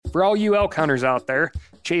For all you elk hunters out there,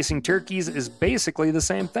 chasing turkeys is basically the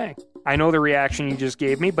same thing. I know the reaction you just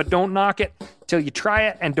gave me, but don't knock it till you try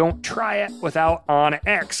it, and don't try it without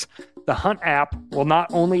OnX. The Hunt app will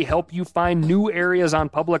not only help you find new areas on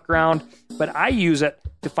public ground, but I use it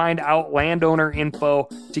to find out landowner info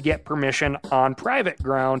to get permission on private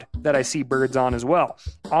ground that I see birds on as well.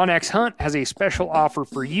 OnX Hunt has a special offer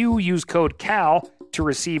for you. Use code CAL to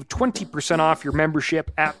receive 20% off your membership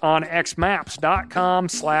at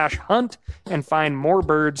onxmaps.com/hunt and find more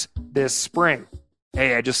birds this spring.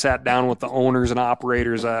 Hey, I just sat down with the owners and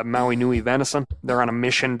operators of Maui Nui Venison. They're on a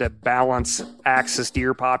mission to balance axis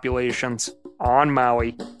deer populations on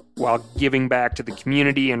Maui while giving back to the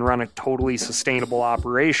community and run a totally sustainable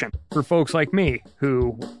operation. For folks like me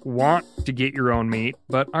who want to get your own meat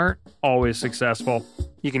but aren't always successful,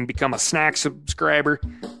 you can become a snack subscriber,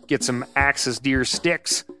 get some axis deer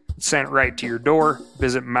sticks sent right to your door.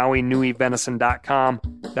 Visit MauiNuiVenison.com.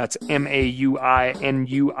 That's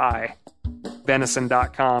MAUINUI.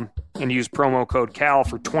 venison.com and use promo code CAL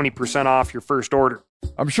for 20% off your first order.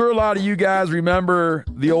 I'm sure a lot of you guys remember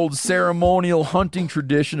the old ceremonial hunting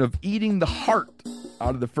tradition of eating the heart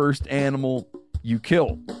out of the first animal you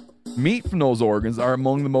killed. Meat from those organs are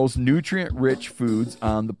among the most nutrient-rich foods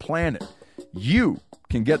on the planet. You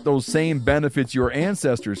can get those same benefits your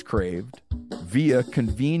ancestors craved via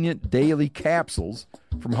convenient daily capsules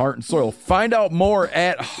from Heart and Soil. Find out more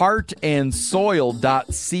at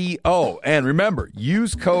heartandsoil.co. And remember,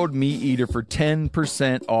 use code MeatEater for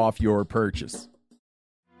 10% off your purchase.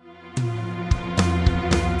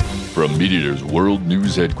 From MeatEater's World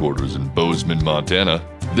News Headquarters in Bozeman, Montana,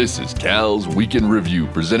 this is Cal's Weekend Review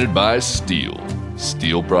presented by Steel.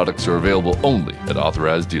 Steel products are available only at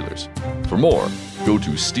authorized dealers. For more, go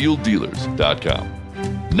to steeldealers.com.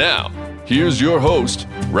 Now, here's your host,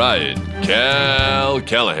 Ryan Cal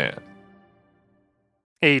Callahan.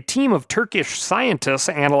 A team of Turkish scientists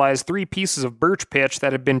analyzed 3 pieces of birch pitch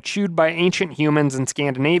that had been chewed by ancient humans in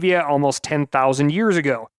Scandinavia almost 10,000 years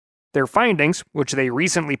ago. Their findings, which they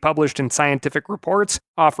recently published in scientific reports,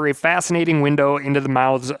 offer a fascinating window into the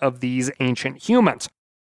mouths of these ancient humans.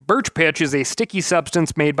 Birch pitch is a sticky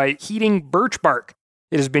substance made by heating birch bark.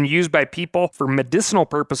 It has been used by people for medicinal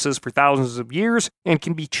purposes for thousands of years and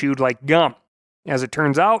can be chewed like gum. As it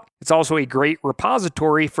turns out, it's also a great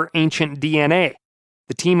repository for ancient DNA.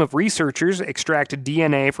 The team of researchers extracted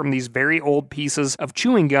DNA from these very old pieces of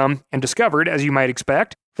chewing gum and discovered, as you might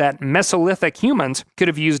expect, that Mesolithic humans could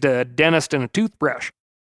have used a dentist and a toothbrush.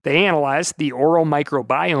 They analyzed the oral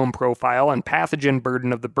microbiome profile and pathogen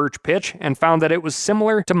burden of the birch pitch and found that it was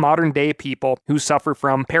similar to modern-day people who suffer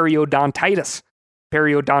from periodontitis.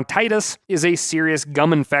 Periodontitis is a serious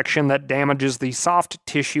gum infection that damages the soft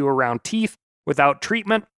tissue around teeth. Without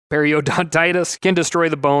treatment, periodontitis can destroy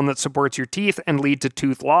the bone that supports your teeth and lead to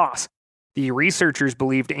tooth loss. The researchers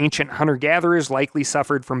believed ancient hunter-gatherers likely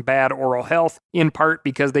suffered from bad oral health, in part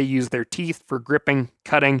because they used their teeth for gripping,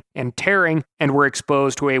 cutting, and tearing, and were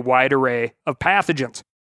exposed to a wide array of pathogens.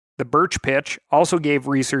 The birch pitch also gave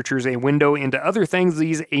researchers a window into other things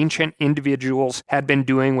these ancient individuals had been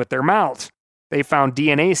doing with their mouths. They found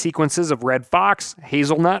DNA sequences of red fox,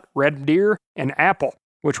 hazelnut, red deer, and apple,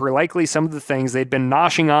 which were likely some of the things they'd been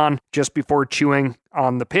noshing on just before chewing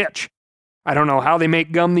on the pitch. I don't know how they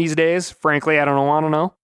make gum these days. Frankly, I don't want to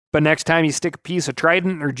know. But next time you stick a piece of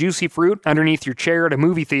Trident or juicy fruit underneath your chair at a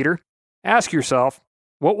movie theater, ask yourself,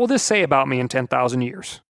 what will this say about me in 10,000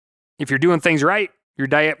 years? If you're doing things right, your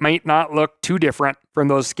diet might not look too different from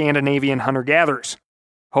those Scandinavian hunter-gatherers.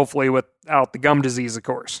 Hopefully without the gum disease, of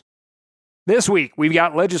course. This week, we've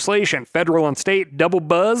got legislation, federal and state, double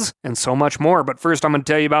buzz, and so much more. But first, I'm going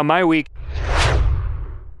to tell you about my week.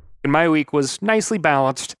 And my week was nicely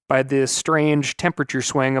balanced by this strange temperature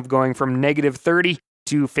swing of going from negative 30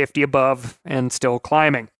 to 50 above and still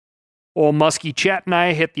climbing. Old Muskie Chet and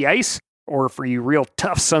I hit the ice, or for you real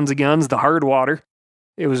tough sons of guns, the hard water.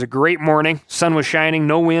 It was a great morning. Sun was shining,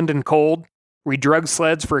 no wind and cold. We drug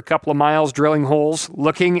sleds for a couple of miles, drilling holes,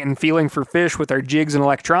 looking and feeling for fish with our jigs and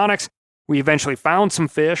electronics. We eventually found some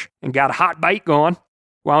fish and got a hot bite going.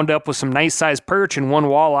 Wound up with some nice-sized perch and one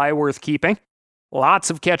walleye worth keeping. Lots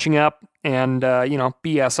of catching up and,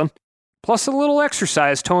 BSing. Plus a little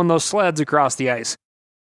exercise towing those sleds across the ice.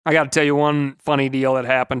 I got to tell you one funny deal that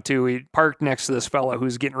happened, too. We parked next to this fella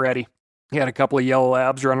who's getting ready. He had a couple of yellow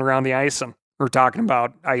labs running around the ice, and we're talking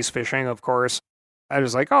about ice fishing, of course. I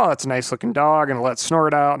was like, oh, that's a nice-looking dog, and I let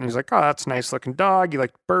snort out. And he's like, oh, that's a nice-looking dog. You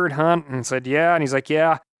like to bird hunt? And I said, yeah. And he's like,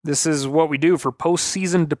 yeah, this is what we do for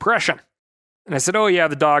post-season depression. And I said, oh, yeah,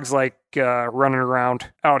 the dogs like running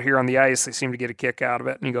around out here on the ice. They seem to get a kick out of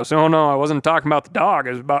it. And he goes, oh, no, I wasn't talking about the dog.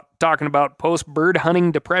 I was talking about post-bird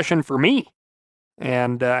hunting depression for me.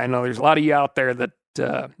 And I know there's a lot of you out there that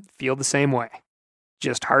feel the same way.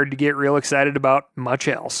 Just hard to get real excited about much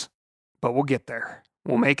else. But we'll get there.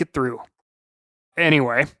 We'll make it through.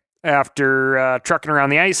 Anyway, after trucking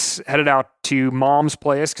around the ice, headed out to Mom's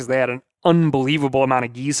place because they had an unbelievable amount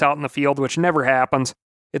of geese out in the field, which never happens.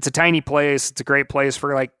 It's a tiny place. It's a great place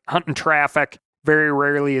for like hunting traffic. Very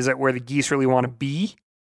rarely is it where the geese really want to be.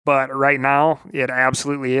 But right now, it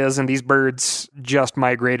absolutely is. And these birds just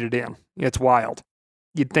migrated in. It's wild.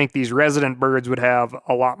 You'd think these resident birds would have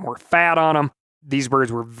a lot more fat on them. These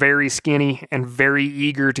birds were very skinny and very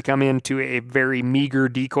eager to come into a very meager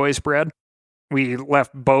decoy spread. We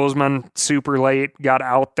left Bozeman super late, got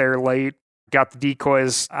out there late, got the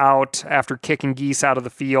decoys out after kicking geese out of the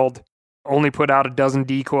field. Only put out a dozen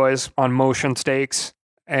decoys on motion stakes.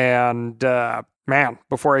 And man,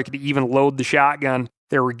 before I could even load the shotgun,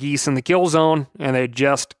 there were geese in the kill zone, and they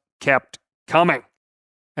just kept coming.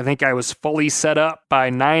 I think I was fully set up by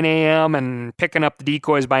 9 a.m. and picking up the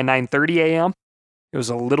decoys by 9:30 a.m. It was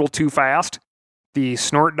a little too fast. The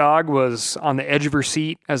snort dog was on the edge of her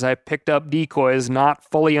seat as I picked up decoys, not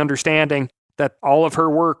fully understanding that all of her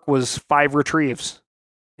work was 5 retrieves.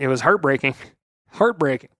 It was heartbreaking.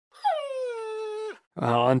 Heartbreaking.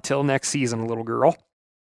 Well, until next season, little girl.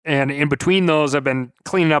 And in between those, I've been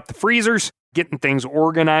cleaning up the freezers, getting things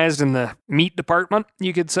organized in the meat department,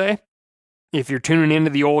 you could say. If you're tuning into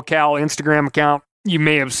the Old Cal Instagram account, you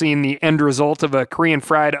may have seen the end result of a Korean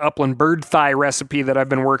fried upland bird thigh recipe that I've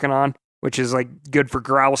been working on, which is like good for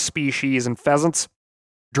grouse species and pheasants.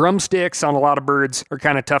 Drumsticks on a lot of birds are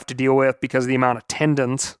kind of tough to deal with because of the amount of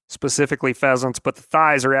tendons, specifically pheasants, but the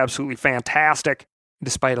thighs are absolutely fantastic,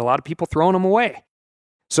 despite a lot of people throwing them away.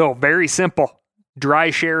 So, very simple. Dry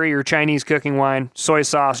sherry or Chinese cooking wine, soy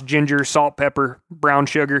sauce, ginger, salt, pepper, brown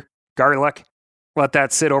sugar, garlic. Let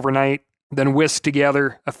that sit overnight. Then whisk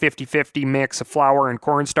together a 50-50 mix of flour and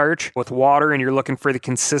cornstarch with water, and you're looking for the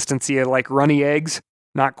consistency of like runny eggs,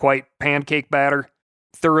 not quite pancake batter.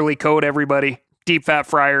 Thoroughly coat everybody. Deep fat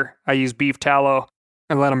fryer. I use beef tallow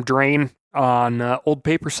and let them drain on old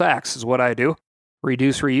paper sacks is what I do.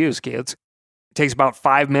 Reduce, reuse, kids. It takes about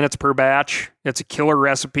 5 minutes per batch. It's a killer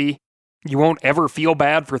recipe. You won't ever feel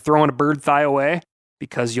bad for throwing a bird thigh away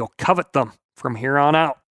because you'll covet them from here on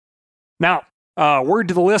out. Now, word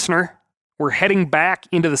to the listener, we're heading back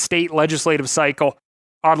into the state legislative cycle.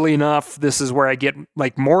 Oddly enough, this is where I get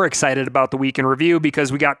like more excited about the week in review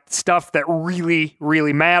because we got stuff that really,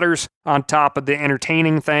 really matters on top of the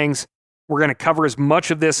entertaining things. We're going to cover as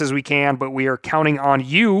much of this as we can, but we are counting on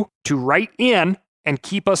you to write in and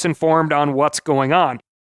keep us informed on what's going on.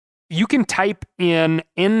 You can type in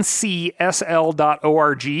ncsl.org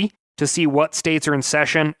to see what states are in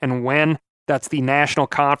session and when. That's the National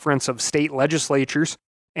Conference of State Legislatures.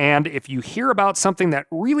 And if you hear about something that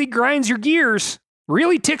really grinds your gears,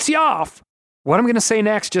 really ticks you off, what I'm going to say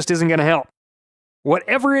next just isn't going to help.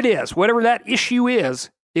 Whatever it is, whatever that issue is,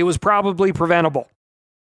 it was probably preventable.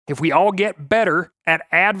 If we all get better at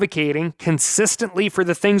advocating consistently for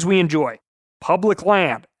the things we enjoy, public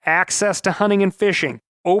land, access to hunting and fishing,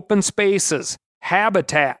 open spaces,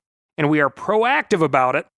 habitat, and we are proactive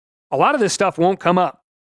about it, a lot of this stuff won't come up.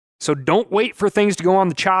 So don't wait for things to go on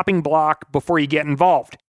the chopping block before you get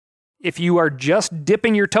involved. If you are just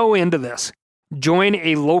dipping your toe into this, join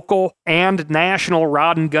a local and national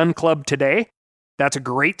rod and gun club today. That's a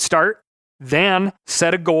great start. Then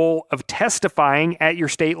set a goal of testifying at your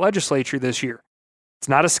state legislature this year. It's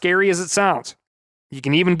not as scary as it sounds. You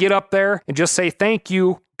can even get up there and just say thank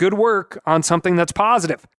you, good work on something that's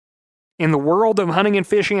positive. In the world of hunting and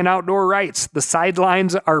fishing and outdoor rights, the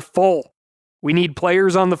sidelines are full. We need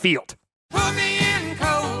players on the field. Put me in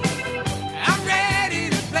cold. I'm ready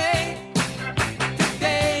to play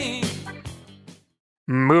today.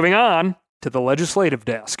 Moving on to the legislative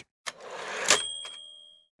desk.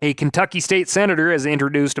 A Kentucky state senator has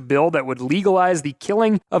introduced a bill that would legalize the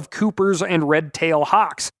killing of Coopers and red-tailed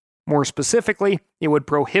hawks. More specifically, it would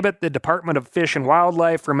prohibit the Department of Fish and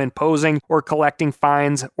Wildlife from imposing or collecting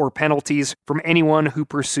fines or penalties from anyone who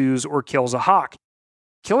pursues or kills a hawk.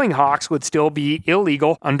 Killing hawks would still be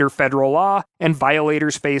illegal under federal law, and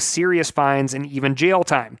violators face serious fines and even jail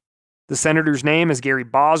time. The senator's name is Gary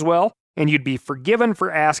Boswell, and you'd be forgiven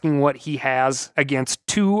for asking what he has against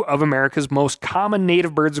 2 of America's most common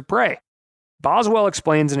native birds of prey. Boswell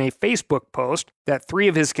explains in a Facebook post that 3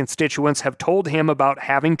 of his constituents have told him about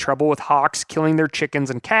having trouble with hawks killing their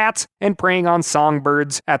chickens and cats and preying on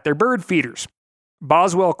songbirds at their bird feeders.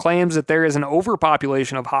 Boswell claims that there is an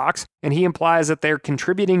overpopulation of hawks, and he implies that they're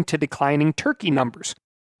contributing to declining turkey numbers.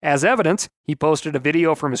 As evidence, he posted a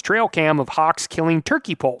video from his trail cam of hawks killing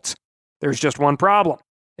turkey poults. There's just one problem.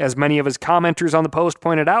 As many of his commenters on the post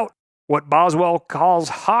pointed out, what Boswell calls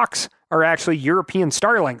hawks are actually European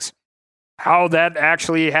starlings. How that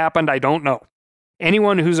actually happened, I don't know.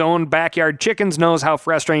 Anyone who's owned backyard chickens knows how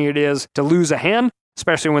frustrating it is to lose a hen,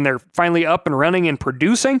 especially when they're finally up and running and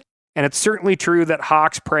producing. And it's certainly true that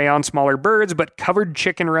hawks prey on smaller birds, but covered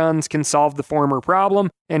chicken runs can solve the former problem,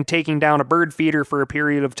 and taking down a bird feeder for a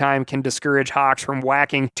period of time can discourage hawks from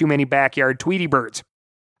whacking too many backyard Tweety birds.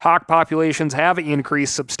 Hawk populations have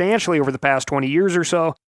increased substantially over the past 20 years or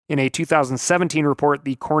so. In a 2017 report,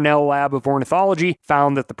 the Cornell Lab of Ornithology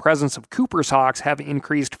found that the presence of Cooper's hawks have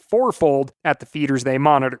increased fourfold at the feeders they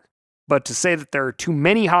monitor. But to say that there are too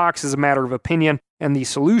many hawks is a matter of opinion, and the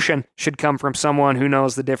solution should come from someone who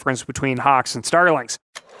knows the difference between hawks and starlings.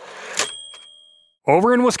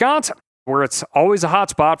 Over in Wisconsin, where it's always a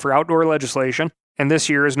hotspot for outdoor legislation, and this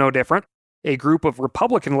year is no different, a group of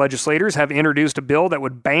Republican legislators have introduced a bill that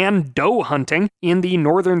would ban doe hunting in the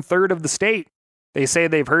northern third of the state. They say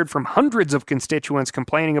they've heard from hundreds of constituents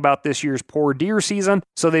complaining about this year's poor deer season,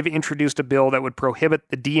 so they've introduced a bill that would prohibit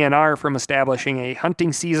the DNR from establishing a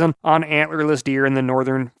hunting season on antlerless deer in the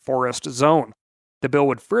northern forest zone. The bill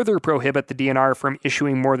would further prohibit the DNR from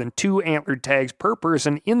issuing more than 2 antlered tags per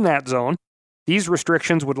person in that zone. These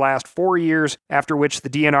restrictions would last 4 years, after which the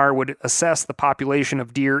DNR would assess the population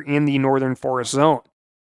of deer in the northern forest zone.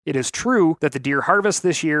 It is true that the deer harvest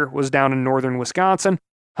this year was down in northern Wisconsin.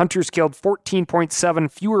 Hunters killed 14.7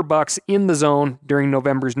 fewer bucks in the zone during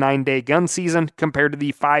November's 9-day gun season compared to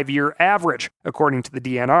the 5-year average, according to the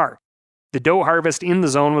DNR. The doe harvest in the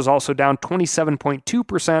zone was also down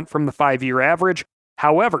 27.2% from the 5-year average.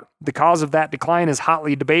 However, the cause of that decline is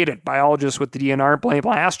hotly debated. Biologists with the DNR blame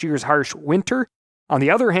last year's harsh winter. On the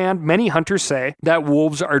other hand, many hunters say that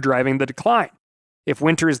wolves are driving the decline. If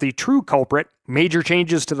winter is the true culprit, major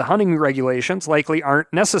changes to the hunting regulations likely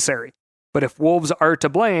aren't necessary. But if wolves are to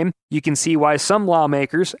blame, you can see why some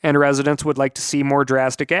lawmakers and residents would like to see more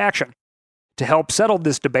drastic action. To help settle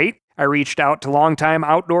this debate, I reached out to longtime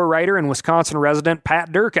outdoor writer and Wisconsin resident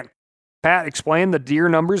Pat Durkin. Pat explained that deer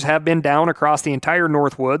numbers have been down across the entire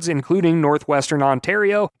Northwoods, including northwestern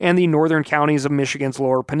Ontario and the northern counties of Michigan's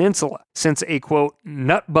Lower Peninsula, since a, quote,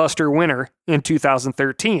 nutbuster winter in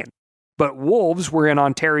 2013. But wolves were in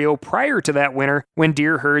Ontario prior to that winter when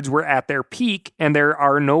deer herds were at their peak, and there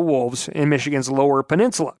are no wolves in Michigan's Lower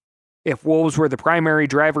Peninsula. If wolves were the primary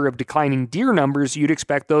driver of declining deer numbers, you'd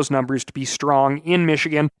expect those numbers to be strong in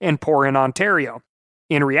Michigan and poor in Ontario.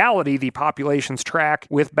 In reality, the populations track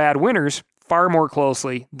with bad winters far more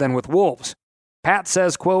closely than with wolves. Pat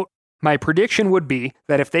says, quote, "My prediction would be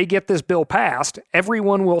that if they get this bill passed,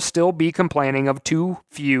 everyone will still be complaining of too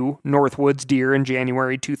few Northwoods deer in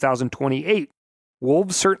January 2028.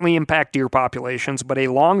 Wolves certainly impact deer populations, but a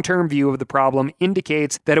long-term view of the problem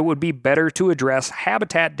indicates that it would be better to address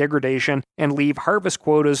habitat degradation and leave harvest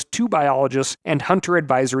quotas to biologists and hunter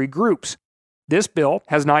advisory groups. This bill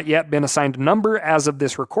has not yet been assigned a number as of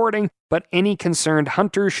this recording, but any concerned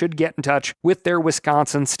hunters should get in touch with their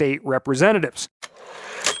Wisconsin state representatives."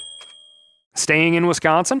 Staying in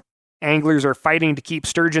Wisconsin, anglers are fighting to keep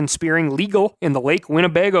sturgeon spearing legal in the Lake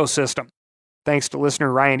Winnebago system. Thanks to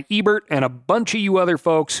listener Ryan Ebert and a bunch of you other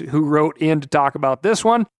folks who wrote in to talk about this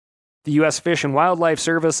one. The U.S. Fish and Wildlife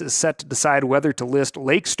Service is set to decide whether to list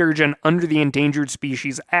lake sturgeon under the Endangered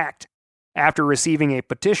Species Act. After receiving a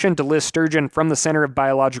petition to list sturgeon from the Center of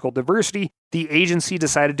Biological Diversity, the agency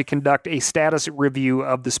decided to conduct a status review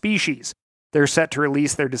of the species. They're set to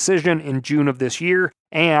release their decision in June of this year,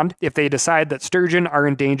 and if they decide that sturgeon are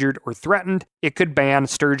endangered or threatened, it could ban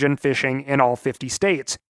sturgeon fishing in all 50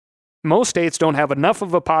 states. Most states don't have enough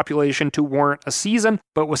of a population to warrant a season,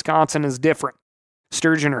 but Wisconsin is different.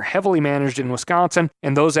 Sturgeon are heavily managed in Wisconsin,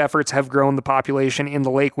 and those efforts have grown the population in the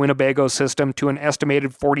Lake Winnebago system to an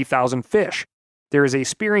estimated 40,000 fish. There is a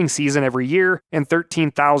spearing season every year, and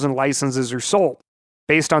 13,000 licenses are sold.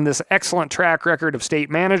 Based on this excellent track record of state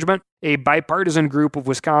management, a bipartisan group of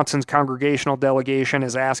Wisconsin's congressional delegation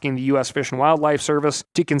is asking the U.S. Fish and Wildlife Service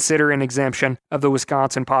to consider an exemption of the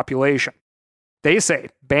Wisconsin population. They say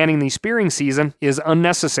banning the spearing season is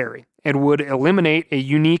unnecessary and would eliminate a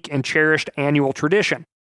unique and cherished annual tradition.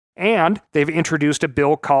 And they've introduced a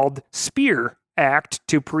bill called SPEAR Act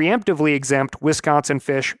to preemptively exempt Wisconsin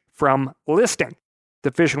fish from listing. The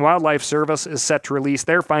Fish and Wildlife Service is set to release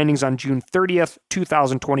their findings on June 30th,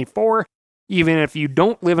 2024. Even if you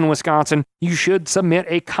don't live in Wisconsin, you should submit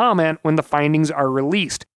a comment when the findings are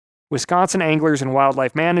released. Wisconsin anglers and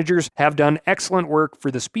wildlife managers have done excellent work for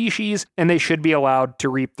the species, and they should be allowed to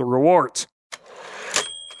reap the rewards.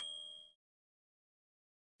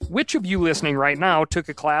 Which of you listening right now took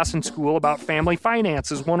a class in school about Family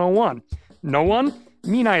Finances 101? No one?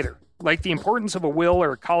 Me neither. Like the importance of a will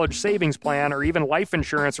or a college savings plan or even life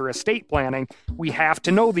insurance or estate planning, we have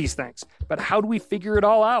to know these things. But how do we figure it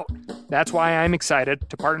all out? That's why I'm excited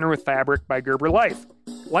to partner with Fabric by Gerber Life.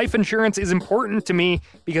 Life insurance is important to me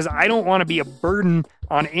because I don't want to be a burden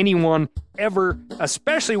on anyone ever,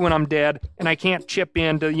 especially when I'm dead and I can't chip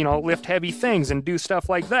in to, lift heavy things and do stuff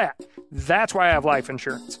like that. That's why I have life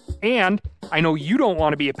insurance. And I know you don't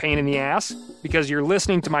want to be a pain in the ass because you're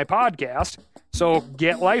listening to my podcast. So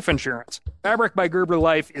get life insurance. Fabric by Gerber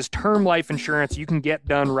Life is term life insurance you can get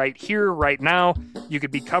done right here, right now. You could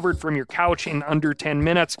be covered from your couch in under 10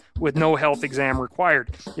 minutes with no health exam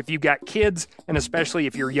required. If you've got kids, and especially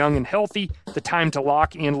if you're young and healthy, the time to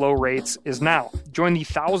lock in low rates is now. Join the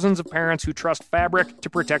thousands of parents who trust Fabric to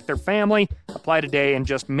protect their family. Apply today in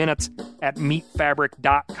just minutes at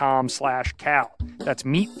meetfabric.com/Cal. That's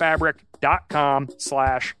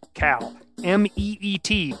meetfabric.com/Cal.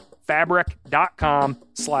 MEET.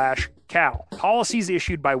 Fabric.com/Cal. Policies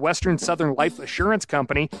issued by Western Southern Life Assurance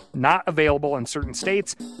Company, not available in certain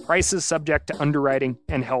states. Prices subject to underwriting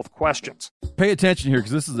and health questions. Pay attention here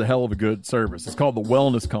because this is a hell of a good service. It's called the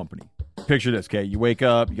Wellness Company. Picture this, okay? You wake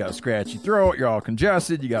up, you got a scratchy throat, you're all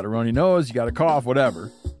congested, you got a runny nose, you got a cough, whatever.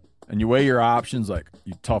 And you weigh your options like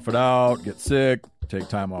you tough it out, get sick, take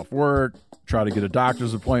time off work, try to get a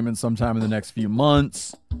doctor's appointment sometime in the next few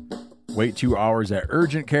months, wait 2 hours at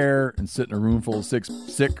urgent care and sit in a room full of sick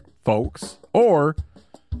folks, or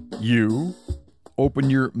you open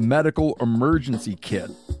your medical emergency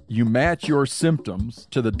kit. You match your symptoms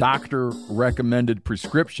to the doctor recommended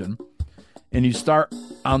prescription and you start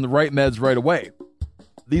on the right meds right away.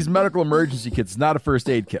 These medical emergency kits is not a first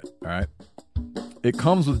aid kit, all right? It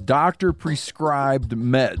comes with doctor prescribed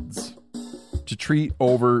meds to treat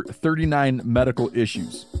over 39 medical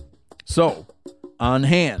issues. So, on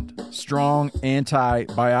hand, strong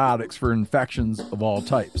antibiotics for infections of all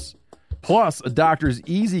types. Plus, a doctor's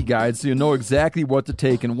easy guide so you know exactly what to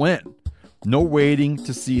take and when. No waiting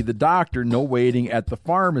to see the doctor, no waiting at the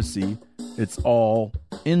pharmacy. It's all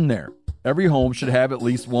in there. Every home should have at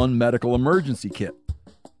least one medical emergency kit.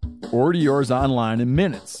 Order yours online in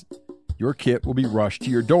minutes. Your kit will be rushed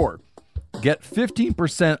to your door. Get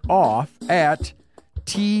 15% off at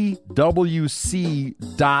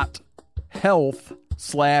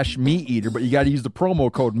twc.health/meateater, but you got to use the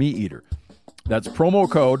promo code meateater. That's promo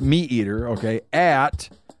code meateater, okay, at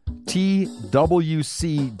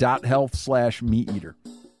twc.health/meateater.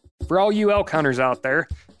 For all you elk hunters out there,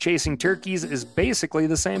 chasing turkeys is basically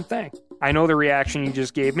the same thing. I know the reaction you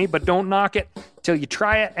just gave me, but don't knock it till you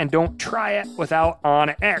try it, and don't try it without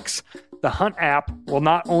OnX. The Hunt app will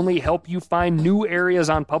not only help you find new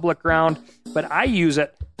areas on public ground, but I use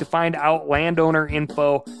it to find out landowner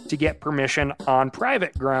info to get permission on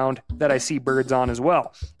private ground that I see birds on as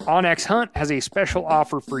well. OnX Hunt has a special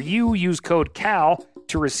offer for you. Use code CAL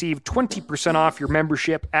to receive 20% off your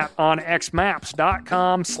membership at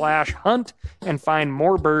onxmaps.com/hunt and find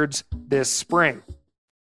more birds this spring.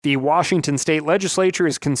 The Washington State Legislature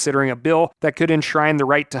is considering a bill that could enshrine the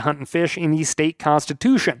right to hunt and fish in the state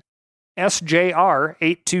constitution. SJR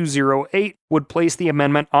 8208 would place the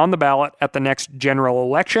amendment on the ballot at the next general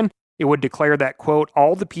election. It would declare that, quote,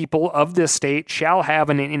 all the people of this state shall have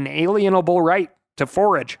an inalienable right to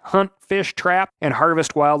forage, hunt, fish, trap, and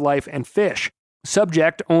harvest wildlife and fish,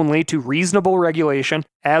 subject only to reasonable regulation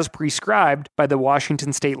as prescribed by the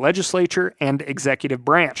Washington State Legislature and executive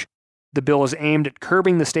branch. The bill is aimed at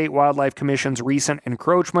curbing the State Wildlife Commission's recent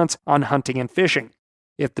encroachments on hunting and fishing.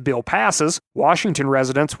 If the bill passes, Washington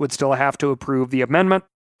residents would still have to approve the amendment.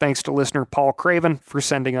 Thanks to listener Paul Craven for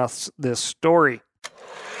sending us this story.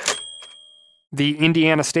 The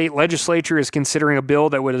Indiana State Legislature is considering a bill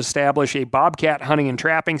that would establish a bobcat hunting and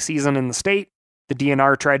trapping season in the state. The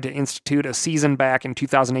DNR tried to institute a season back in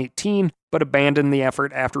 2018, but abandoned the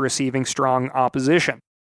effort after receiving strong opposition.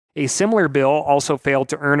 A similar bill also failed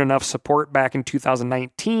to earn enough support back in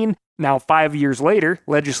 2019. Now, 5 years later,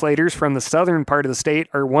 legislators from the southern part of the state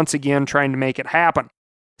are once again trying to make it happen.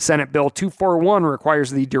 Senate Bill 241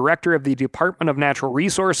 requires the director of the Department of Natural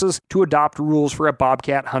Resources to adopt rules for a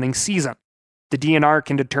bobcat hunting season. The DNR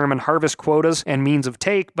can determine harvest quotas and means of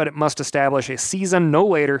take, but it must establish a season no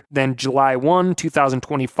later than July 1,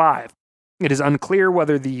 2025. It is unclear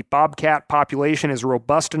whether the bobcat population is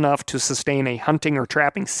robust enough to sustain a hunting or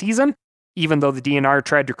trapping season. Even though the DNR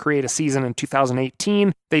tried to create a season in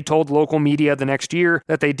 2018, they told local media the next year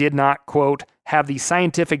that they did not, quote, have the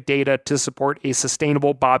scientific data to support a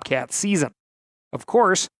sustainable bobcat season. Of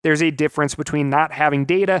course, there's a difference between not having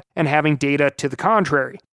data and having data to the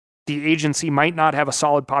contrary. The agency might not have a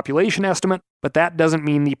solid population estimate, but that doesn't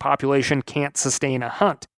mean the population can't sustain a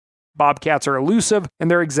hunt. Bobcats are elusive, and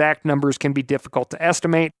their exact numbers can be difficult to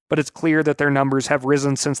estimate, but it's clear that their numbers have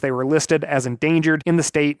risen since they were listed as endangered in the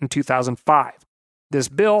state in 2005. This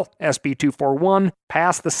bill, SB 241,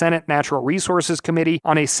 passed the Senate Natural Resources Committee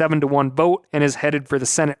on a 7-1 vote and is headed for the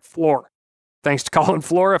Senate floor. Thanks to Colin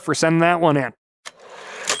Flora for sending that one in.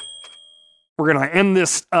 We're going to end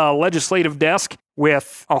this legislative desk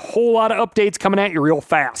with a whole lot of updates coming at you real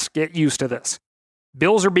fast. Get used to this.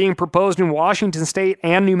 Bills are being proposed in Washington state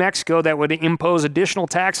and New Mexico that would impose additional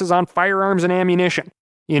taxes on firearms and ammunition.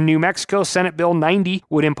 In New Mexico, Senate Bill 90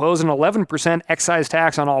 would impose an 11% excise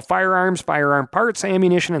tax on all firearms, firearm parts,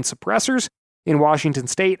 ammunition, and suppressors. In Washington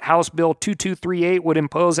state, House Bill 2238 would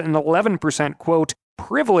impose an 11%, quote,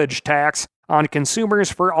 privilege tax on consumers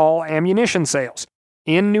for all ammunition sales.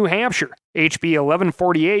 In New Hampshire, HB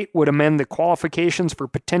 1148 would amend the qualifications for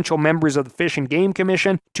potential members of the Fish and Game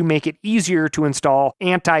Commission to make it easier to install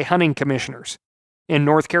anti-hunting commissioners. In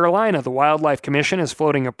North Carolina, the Wildlife Commission is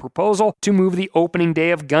floating a proposal to move the opening day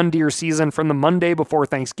of gun deer season from the Monday before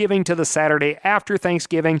Thanksgiving to the Saturday after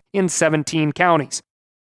Thanksgiving in 17 counties.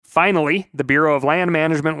 Finally, the Bureau of Land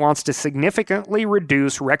Management wants to significantly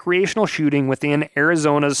reduce recreational shooting within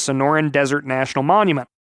Arizona's Sonoran Desert National Monument.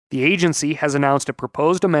 The agency has announced a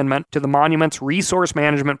proposed amendment to the monument's resource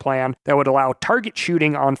management plan that would allow target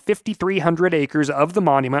shooting on 5,300 acres of the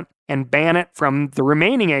monument and ban it from the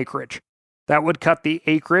remaining acreage. That would cut the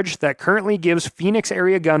acreage that currently gives Phoenix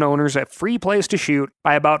area gun owners a free place to shoot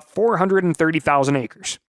by about 430,000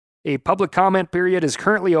 acres. A public comment period is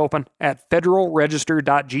currently open at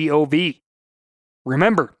federalregister.gov.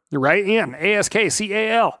 Remember, write in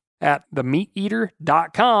ASKCAL at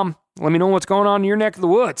themeateater.com. Let me know what's going on in your neck of the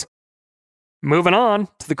woods. Moving on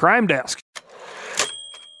to the crime desk.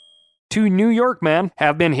 2 New York men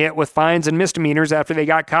have been hit with fines and misdemeanors after they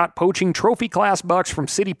got caught poaching trophy-class bucks from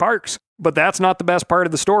city parks. But that's not the best part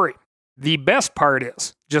of the story. The best part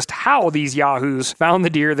is just how these yahoos found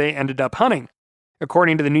the deer they ended up hunting.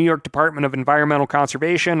 According to the New York Department of Environmental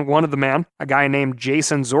Conservation, one of the men, a guy named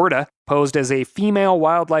Jason Zorda, posed as a female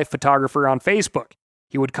wildlife photographer on Facebook.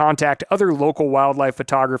 He would contact other local wildlife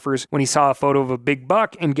photographers when he saw a photo of a big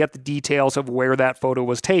buck and get the details of where that photo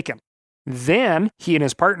was taken. Then, he and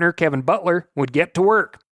his partner, Kevin Butler, would get to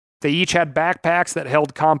work. They each had backpacks that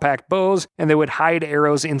held compact bows, and they would hide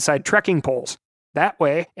arrows inside trekking poles. That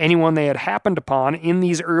way, anyone they had happened upon in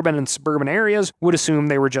these urban and suburban areas would assume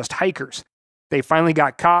they were just hikers. They finally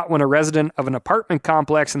got caught when a resident of an apartment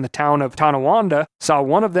complex in the town of Tonawanda saw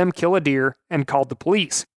one of them kill a deer and called the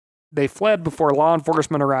police. They fled before law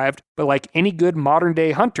enforcement arrived, but like any good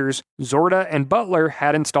modern-day hunters, Zorda and Butler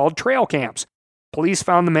had installed trail cams. Police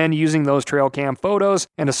found the men using those trail cam photos,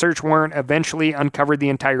 and a search warrant eventually uncovered the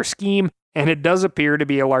entire scheme, and it does appear to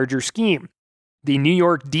be a larger scheme. The New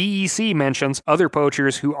York DEC mentions other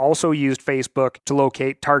poachers who also used Facebook to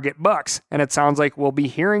locate target bucks, and it sounds like we'll be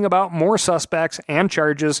hearing about more suspects and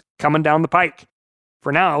charges coming down the pike.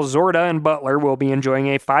 For now, Zorda and Butler will be enjoying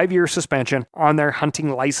a 5-year suspension on their hunting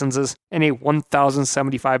licenses and a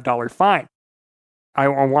 $1,075 fine. I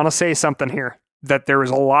want to say something here, that there is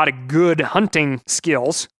a lot of good hunting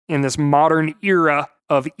skills in this modern era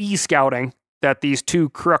of e-scouting that these 2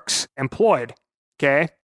 crooks employed, okay?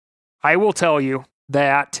 I will tell you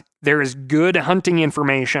that there is good hunting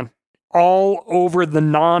information all over the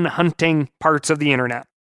non-hunting parts of the internet.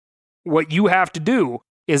 What you have to do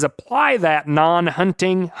is apply that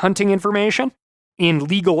non-hunting hunting information in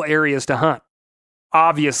legal areas to hunt.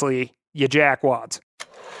 Obviously, you jackwads.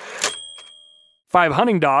 5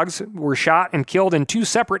 hunting dogs were shot and killed in 2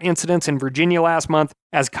 separate incidents in Virginia last month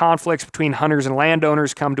as conflicts between hunters and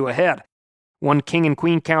landowners come to a head. One King and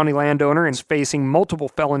Queen County landowner is facing multiple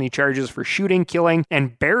felony charges for shooting, killing,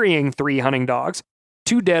 and burying 3 hunting dogs.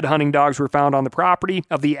 2 dead hunting dogs were found on the property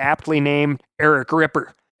of the aptly named Eric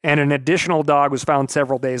Ripper, and an additional dog was found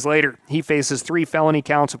several days later. He faces 3 felony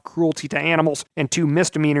counts of cruelty to animals and 2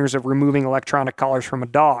 misdemeanors of removing electronic collars from a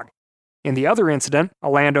dog. In the other incident, a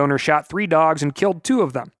landowner shot 3 dogs and killed 2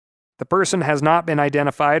 of them. The person has not been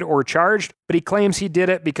identified or charged, but he claims he did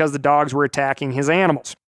it because the dogs were attacking his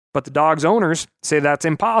animals. But the dogs' owners say that's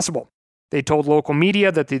impossible. They told local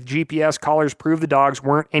media that the GPS collars proved the dogs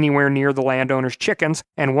weren't anywhere near the landowner's chickens,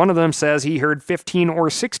 and one of them says he heard 15 or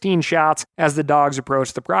 16 shots as the dogs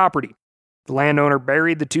approached the property. The landowner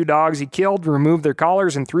buried the 2 dogs he killed, removed their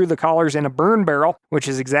collars, and threw the collars in a burn barrel, which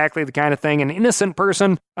is exactly the kind of thing an innocent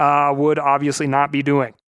person would obviously not be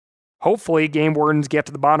doing. Hopefully, game wardens get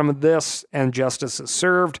to the bottom of this and justice is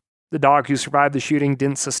served. The dog who survived the shooting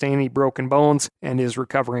didn't sustain any broken bones and is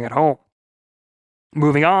recovering at home.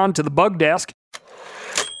 Moving on to the bug desk.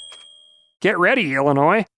 Get ready,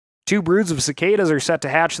 Illinois. 2 broods of cicadas are set to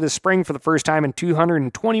hatch this spring for the first time in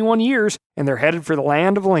 221 years, and they're headed for the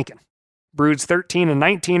land of Lincoln. Broods 13 and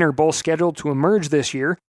 19 are both scheduled to emerge this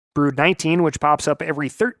year. Brood 19, which pops up every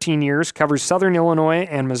 13 years, covers southern Illinois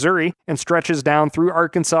and Missouri and stretches down through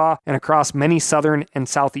Arkansas and across many southern and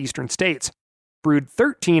southeastern states. Brood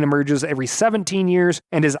 13 emerges every 17 years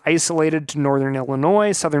and is isolated to northern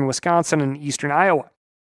Illinois, southern Wisconsin, and eastern Iowa.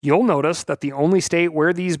 You'll notice that the only state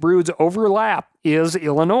where these broods overlap is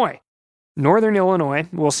Illinois. Northern Illinois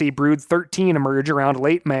will see Brood 13 emerge around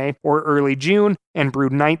late May or early June, and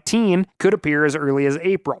Brood 19 could appear as early as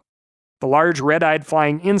April. The large red-eyed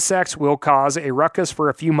flying insects will cause a ruckus for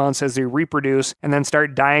a few months as they reproduce and then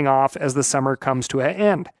start dying off as the summer comes to an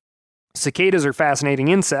end. Cicadas are fascinating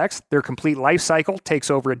insects. Their complete life cycle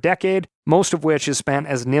takes over a decade, most of which is spent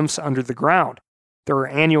as nymphs under the ground. There are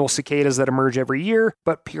annual cicadas that emerge every year,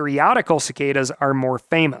 but periodical cicadas are more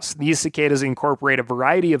famous. These cicadas incorporate a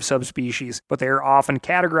variety of subspecies, but they are often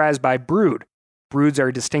categorized by brood. Broods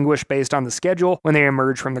are distinguished based on the schedule when they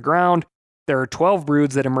emerge from the ground. There are 12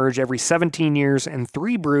 broods that emerge every 17 years and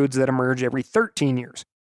 3 broods that emerge every 13 years.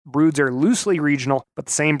 Broods are loosely regional, but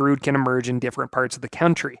the same brood can emerge in different parts of the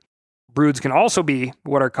country. Broods can also be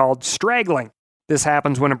what are called straggling. This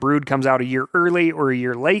happens when a brood comes out a year early or a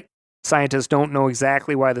year late. Scientists don't know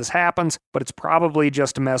exactly why this happens, but it's probably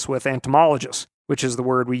just to mess with entomologists, which is the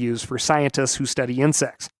word we use for scientists who study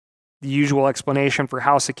insects. The usual explanation for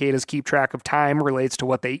how cicadas keep track of time relates to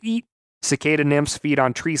what they eat. Cicada nymphs feed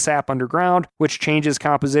on tree sap underground, which changes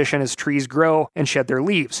composition as trees grow and shed their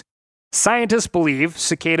leaves. Scientists believe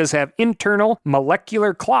cicadas have internal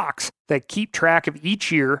molecular clocks that keep track of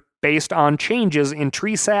each year based on changes in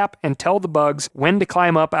tree sap and tell the bugs when to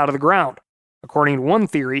climb up out of the ground. According to one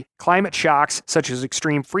theory, climate shocks such as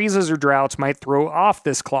extreme freezes or droughts might throw off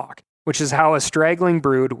this clock, which is how a straggling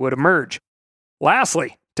brood would emerge.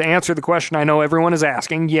 Lastly, to answer the question I know everyone is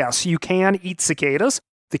asking, yes, you can eat cicadas.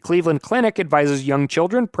 The Cleveland Clinic advises young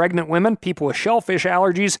children, pregnant women, people with shellfish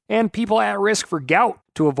allergies, and people at risk for gout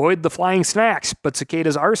to avoid the flying snacks, but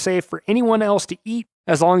cicadas are safe for anyone else to eat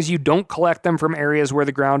as long as you don't collect them from areas where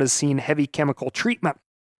the ground has seen heavy chemical treatment.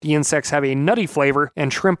 The insects have a nutty flavor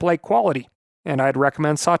and shrimp-like quality, and I'd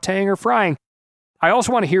recommend sautéing or frying. I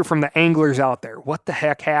also want to hear from the anglers out there. What the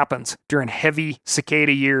heck happens during heavy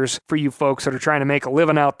cicada years for you folks that are trying to make a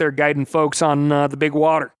living out there guiding folks on the big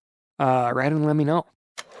water? Write and let me know.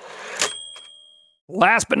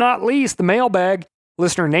 Last but not least, the mailbag.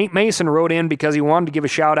 Listener Nate Mason wrote in because he wanted to give a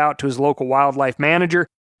shout out to his local wildlife manager.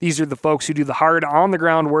 These are the folks who do the hard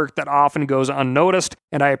on-the-ground work that often goes unnoticed,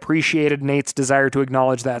 and I appreciated Nate's desire to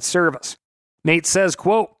acknowledge that service. Nate says,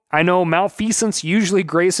 quote, I know malfeasance usually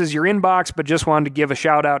graces your inbox, but just wanted to give a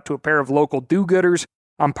shout out to a pair of local do-gooders.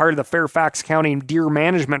 I'm part of the Fairfax County Deer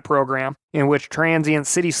Management Program, in which transient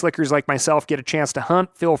city slickers like myself get a chance to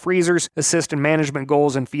hunt, fill freezers, assist in management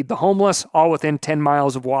goals, and feed the homeless, all within 10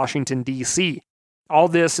 miles of Washington, D.C. All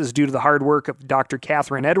this is due to the hard work of Dr.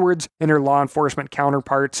 Catherine Edwards and her law enforcement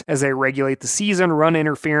counterparts as they regulate the season, run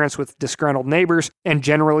interference with disgruntled neighbors, and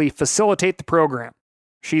generally facilitate the program.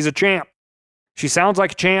 She's a champ. She sounds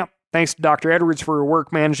like a champ. Thanks to Dr. Edwards for her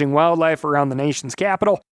work managing wildlife around the nation's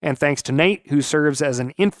capital, and thanks to Nate, who serves as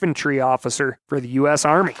an infantry officer for the U.S.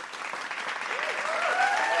 Army.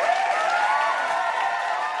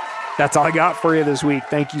 That's all I got for you this week.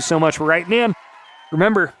 Thank you so much for writing in.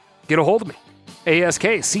 Remember, get a hold of me.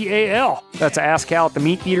 ASKCAL. That's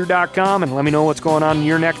askcal@themeateater.com, and let me know what's going on in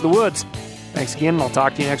your neck of the woods. Thanks again, and I'll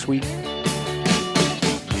talk to you next week.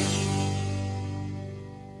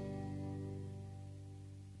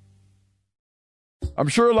 I'm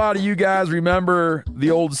sure a lot of you guys remember the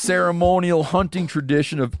old ceremonial hunting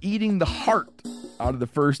tradition of eating the heart out of the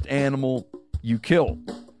first animal you kill.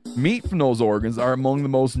 Meat from those organs are among the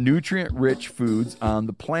most nutrient-rich foods on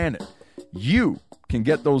the planet. You can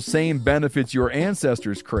get those same benefits your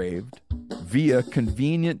ancestors craved via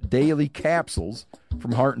convenient daily capsules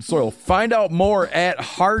from Heart and Soil. Find out more at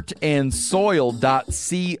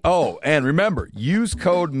heartandsoil.co. And remember, use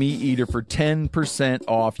code MeatEater for 10%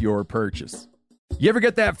 off your purchase. You ever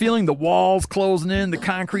get that feeling the walls closing in, the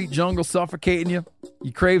concrete jungle suffocating you?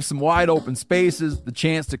 You crave some wide open spaces, the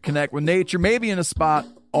chance to connect with nature, maybe in a spot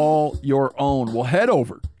all your own. Well, head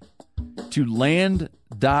over to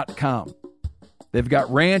land.com. They've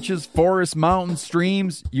got ranches, forests, mountains,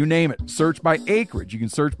 streams, you name it. Search by acreage. You can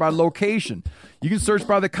search by location. You can search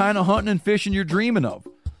by the kind of hunting and fishing you're dreaming of.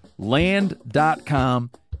 Land.com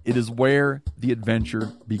It is where the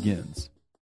adventure begins.